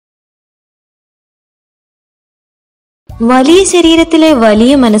വലിയ ശരീരത്തിലെ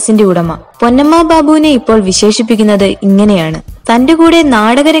വലിയ മനസ്സിന്റെ ഉടമ പൊന്നമ്മ ബാബുവിനെ ഇപ്പോൾ വിശേഷിപ്പിക്കുന്നത് ഇങ്ങനെയാണ്. തന്റെ കൂടെ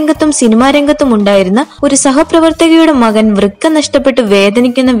നാടകരംഗത്തും സിനിമാ രംഗത്തും ഉണ്ടായിരുന്ന ഒരു സഹപ്രവർത്തകയുടെ മകൻ വൃക്ക നഷ്ടപ്പെട്ട്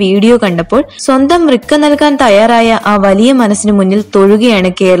വേദനിക്കുന്ന വീഡിയോ കണ്ടപ്പോൾ സ്വന്തം വൃക്ക നൽകാൻ തയ്യാറായ ആ വലിയ മനസ്സിന് മുന്നിൽ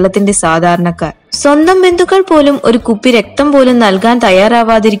തൊഴുകയാണ് കേരളത്തിന്റെ സാധാരണക്കാർ. സ്വന്തം ബന്ധുക്കൾ പോലും ഒരു കുപ്പി രക്തം പോലും നൽകാൻ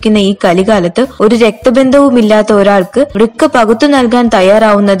തയ്യാറാവാതിരിക്കുന്ന ഈ കലികാലത്ത് ഒരു രക്തബന്ധവുമില്ലാത്ത ഒരാൾക്ക് വൃക്ക പകുത്തു നൽകാൻ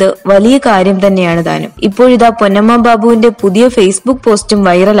തയ്യാറാവുന്നത് വലിയ കാര്യം തന്നെയാണ് താനും. ഇപ്പോഴിതാ പൊന്നമ്മ ബാബുവിന്റെ പുതിയ ഫേസ്ബുക്ക് പോസ്റ്റും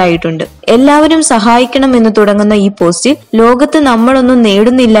വൈറലായിട്ടുണ്ട്. എല്ലാവരും സഹായിക്കണം എന്ന് തുടങ്ങുന്ന ഈ പോസ്റ്റിൽ ലോകത്ത് നമ്മളൊന്നും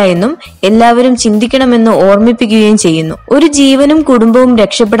നേടുന്നില്ല എന്നും എല്ലാവരും ചിന്തിക്കണമെന്ന് ഓർമ്മിപ്പിക്കുകയും ചെയ്യുന്നു. ഒരു ജീവനും കുടുംബവും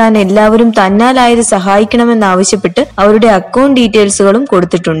രക്ഷപ്പെടാൻ എല്ലാവരും തന്നാലായത് സഹായിക്കണമെന്നാവശ്യപ്പെട്ട് അവരുടെ അക്കൗണ്ട് ഡീറ്റെയിൽസുകളും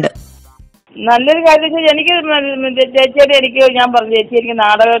കൊടുത്തിട്ടുണ്ട്. നല്ലൊരു കാര്യം എനിക്ക് ചേച്ചിയുടെ ഞാൻ പറഞ്ഞു, ചേച്ചി എനിക്ക്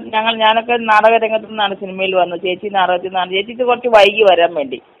ഞാനൊക്കെ നാടക രംഗത്തു നിന്നാണ് സിനിമയിൽ വന്നത്. ചേച്ചി നാടകത്തിൽ നിന്നാണ്. ചേച്ചിക്ക് കുറച്ച് വൈകി വരാൻ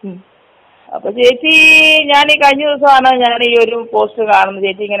വേണ്ടി. അപ്പൊ ചേച്ചി ഞാൻ ഈ കഴിഞ്ഞ ദിവസമാണ് ഞാൻ ഈ ഒരു പോസ്റ്റ് കാണുന്നത്.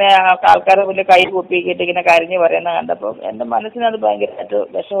 ചേച്ചി ഇങ്ങനെ ആൾക്കാരെ മുന്നിൽ കൈ കുപ്പിക്കിട്ട് ഇങ്ങനെ കരഞ്ഞു പറയുന്ന കണ്ടപ്പോൾ എന്റെ മനസ്സിനത് ഭയങ്കരമായിട്ട്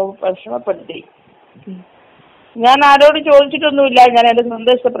വിഷമപ്പെടുത്തി. ഞാൻ ആരോട് ചോദിച്ചിട്ടൊന്നുമില്ല. ഞാൻ എന്റെ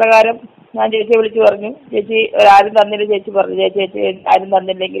സ്വന്തം ഇഷ്ടപ്രകാരം ഞാൻ ചേച്ചിയെ വിളിച്ചു പറഞ്ഞു, ചേച്ചി ആരും തന്നില്ല. ചേച്ചി പറഞ്ഞു, ചേച്ചി ആരും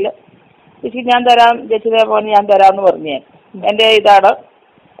തന്നില്ലെങ്കിൽ ചേച്ചി ഞാൻ തരാം, ചേച്ചിയുടെ മോനെ ഞാൻ തരാമെന്ന് പറഞ്ഞു. എന്റെ ഇതാണ്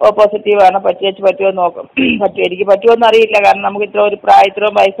പോസിറ്റീവാണ്. ചേച്ചി പറ്റുമോ നോക്കും. പറ്റുമോ എനിക്ക് പറ്റുമോന്ന് അറിയില്ല. കാരണം നമുക്ക്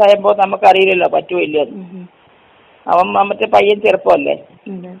ഇത്രയും വയസ്സായപ്പോൾ നമുക്കറിയില്ലല്ലോ പറ്റുമോ ഇല്ലയോ. അവൻ മറ്റേ പയ്യൻ ചെറുപ്പമല്ലേ.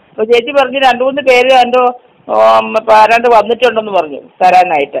 അപ്പൊ ചേച്ചി പറഞ്ഞു 2-3 പേര് ആരാണ്ട് വന്നിട്ടുണ്ടെന്ന് പറഞ്ഞു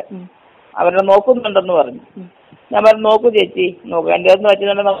തരാനായിട്ട്. അവരുടെ നോക്കുന്നുണ്ടെന്ന് പറഞ്ഞു. ഞാൻ പറഞ്ഞു നോക്കൂ ചേച്ചി, നോക്കും. എൻ്റെ ഒന്ന്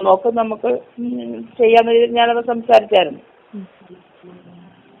പറ്റുന്നുണ്ടെങ്കിൽ നോക്കും, നമുക്ക് ചെയ്യാന്ന് രീതിയിൽ ഞാനത് സംസാരിച്ചായിരുന്നു.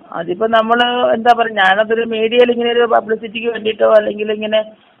 അതിപ്പോ നമ്മള് എന്താ പറയാ, ഞാനതൊരു മീഡിയയിൽ ഇങ്ങനെ ഒരു പബ്ലിസിറ്റിക്ക് വേണ്ടിയിട്ടോ അല്ലെങ്കിൽ ഇങ്ങനെ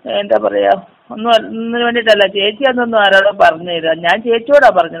എന്താ പറയാ ഒന്നിനു വേണ്ടിയിട്ടല്ല. ചേച്ചി അതൊന്നും ആരോടോ പറഞ്ഞു തരാം. ഞാൻ ചേച്ചിയോടാ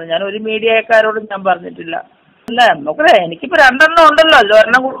പറഞ്ഞത്. ഞാൻ ഒരു മീഡിയക്കാരോടും ഞാൻ പറഞ്ഞിട്ടില്ല. അല്ല നോക്കണേ, എനിക്കിപ്പോ 2 ഉണ്ടല്ലോ.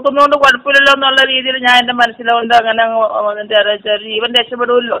 1 കൊടുക്കുന്നതുകൊണ്ട് കുഴപ്പമില്ലല്ലോ എന്നുള്ള രീതിയിൽ ഞാൻ എന്റെ മനസ്സിലാവുന്നത് അങ്ങനെ ജീവൻ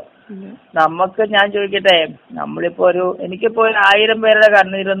രക്ഷപ്പെടുമല്ലോ. നമുക്ക് ഞാൻ ചോദിക്കട്ടെ, നമ്മളിപ്പോ എനിക്കിപ്പോ 1000 പേരുടെ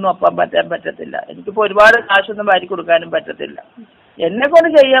കണ്ണീരൊന്നും ഒപ്പം പറ്റത്തില്ല. എനിക്കിപ്പോ ഒരുപാട് കാശൊന്നും വാരി കൊടുക്കാനും പറ്റത്തില്ല. എന്നെ കൊണ്ട്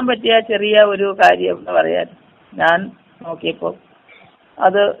ചെയ്യാൻ പറ്റിയ ചെറിയ ഒരു കാര്യം എന്ന് പറയാൻ ഞാൻ നോക്കിയപ്പോ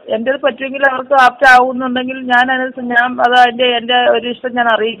അത് എൻ്റെ പറ്റുമെങ്കിൽ അവർക്ക് ആപ്റ്റ് ആവുന്നുണ്ടെങ്കിൽ ഞാൻ അത് എന്റെ ഒരു ഇഷ്ടം ഞാൻ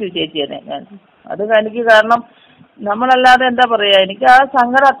അറിയിച്ചു ചേച്ചിയെ. ഞാൻ അത് എനിക്ക് കാരണം നമ്മളല്ലാതെ എന്താ പറയാ, എനിക്ക് ആ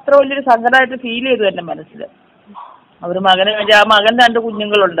സങ്കടം അത്ര വലിയൊരു സങ്കടമായിട്ട് ഫീൽ ചെയ്തു എന്റെ മനസ്സിൽ. ഒരു മകന് വേണ്ടി, ആ മകൻ 2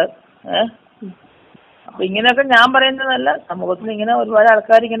 കുഞ്ഞുങ്ങളുണ്ട്. അപ്പൊ ഇങ്ങനെയൊക്കെ ഞാൻ പറയുന്നതല്ല, സമൂഹത്തിൽ ഇങ്ങനെ ഒരുപാട്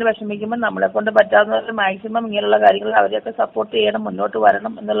ആൾക്കാർ ഇങ്ങനെ വിഷമിക്കുമ്പോൾ നമ്മളെ കൊണ്ട് പറ്റാവുന്ന മാക്സിമം ഇങ്ങനെയുള്ള കാര്യങ്ങൾ അവരെയൊക്കെ സപ്പോർട്ട് ചെയ്യണം, മുന്നോട്ട്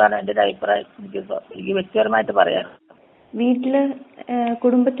വരണം എന്നുള്ളതാണ് എൻ്റെ ഒരു അഭിപ്രായം. എനിക്ക് വ്യക്തിപരമായിട്ട് പറയാം. വീട്ടില്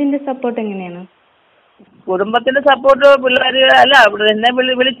കുടുംബത്തിന്റെ സപ്പോർട്ട് എങ്ങനെയാണ്? കുടുംബത്തിന്റെ സപ്പോർട്ട് പിള്ളേര് അല്ല എന്നെ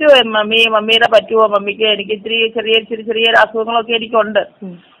വിളിച്ചു, മമ്മിയുടെ പറ്റുമോ, മമ്മിക്ക് എനിക്ക് ചെറിയ അസുഖങ്ങളൊക്കെ എനിക്കുണ്ട്.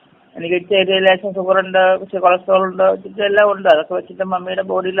 എനിക്ക് ചെറിയ ലേശം ഷുഗറുണ്ട്, കൊളസ്ട്രോൾ ഉണ്ട്, എല്ലാം ഉണ്ട്. അതൊക്കെ വെച്ചിട്ട് മമ്മിയുടെ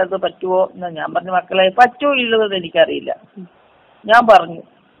ബോഡിയിൽ അത് പറ്റുമോ എന്ന് ഞാൻ പറഞ്ഞു. മക്കളെ പറ്റൂ ഇല്ലെന്ന് എനിക്കറിയില്ല. ഞാൻ പറഞ്ഞു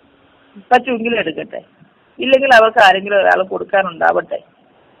പറ്റുമെങ്കിലും എടുക്കട്ടെ, ഇല്ലെങ്കിൽ അവർക്ക് ആരെങ്കിലും ഒരാൾ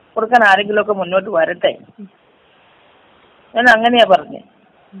കൊടുക്കാൻ ആരെങ്കിലും ഒക്കെ മുന്നോട്ട് വരട്ടെ. ഞാൻ അങ്ങനെയാ പറഞ്ഞേ.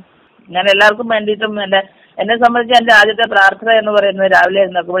 ഞാൻ എല്ലാവർക്കും വേണ്ടിയിട്ടും എന്നെ സംബന്ധിച്ച് എന്റെ ആദ്യത്തെ പ്രാർത്ഥന എന്ന് പറയുന്നത് രാവിലെ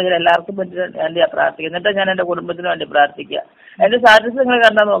എഴുന്നേൽക്കുമ്പോൾ ഞാൻ എല്ലാവർക്കും വേണ്ടിയാ പ്രാർത്ഥിക്കുക. എന്നിട്ട് ഞാൻ എന്റെ കുടുംബത്തിന് വേണ്ടി പ്രാർത്ഥിക്കുക. എന്റെ സ്റ്റാറ്റസ് നിങ്ങൾ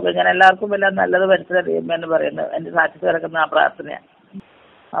കണ്ടാൽ നോക്കുക, ഞാൻ എല്ലാവർക്കും എല്ലാം നല്ലത് വരുത്തുന്ന ദൈവമെന്ന് പറയുന്നത് എന്റെ സ്റ്റാറ്റസ് കിടക്കുന്ന ആ പ്രാർത്ഥനയാണ്.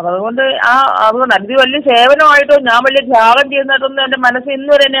 അപ്പൊ അതുകൊണ്ട് അത് വലിയ സേവനമായിട്ടോ ഞാൻ വലിയ ത്യാഗം ചെയ്യുന്നതായിട്ടൊന്നും എന്റെ മനസ്സ്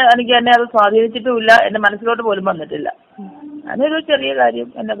ഇന്ന് വരെ എന്നെ അത് സ്വാധീനിച്ചിട്ടുമില്ല. എന്റെ മനസ്സിലോട്ട് പോലും വന്നിട്ടില്ല. ഞാനൊരു ചെറിയ കാര്യം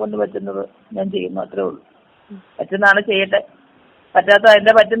എന്നെ കൊണ്ട് പറ്റുന്നത് ഞാൻ ചെയ്യുന്നു, അത്രേ ഉള്ളൂ. പറ്റുന്നതാണ് ചെയ്യട്ടെ. പറ്റാത്ത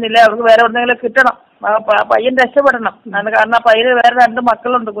എന്റെ പറ്റുന്നില്ല, അവർക്ക് വേറെ എവിടെന്നെങ്കിലും കിട്ടണം. പയ്യൻ രക്ഷപ്പെടണം. കാരണം ആ പയ്യന് വേറെ 2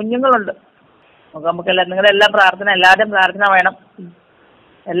 മക്കളുണ്ട്, കുഞ്ഞുങ്ങളുണ്ട്. നമുക്കെല്ലാം നിങ്ങളെല്ലാം എല്ലാവരുടെയും പ്രാർത്ഥന വേണം.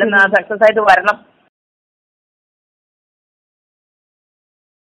 എല്ലാം സക്സസ് ആയിട്ട് വരണം.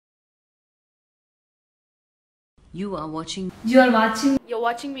 You're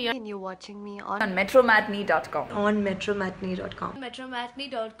watching me on metromatinee.com. on metromatinee.com.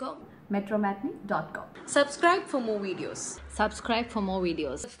 metromatinee.com. Subscribe for more videos. Subscribe here for more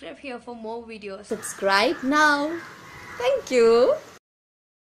videos. Subscribe here for more videos. Subscribe now. Thank you.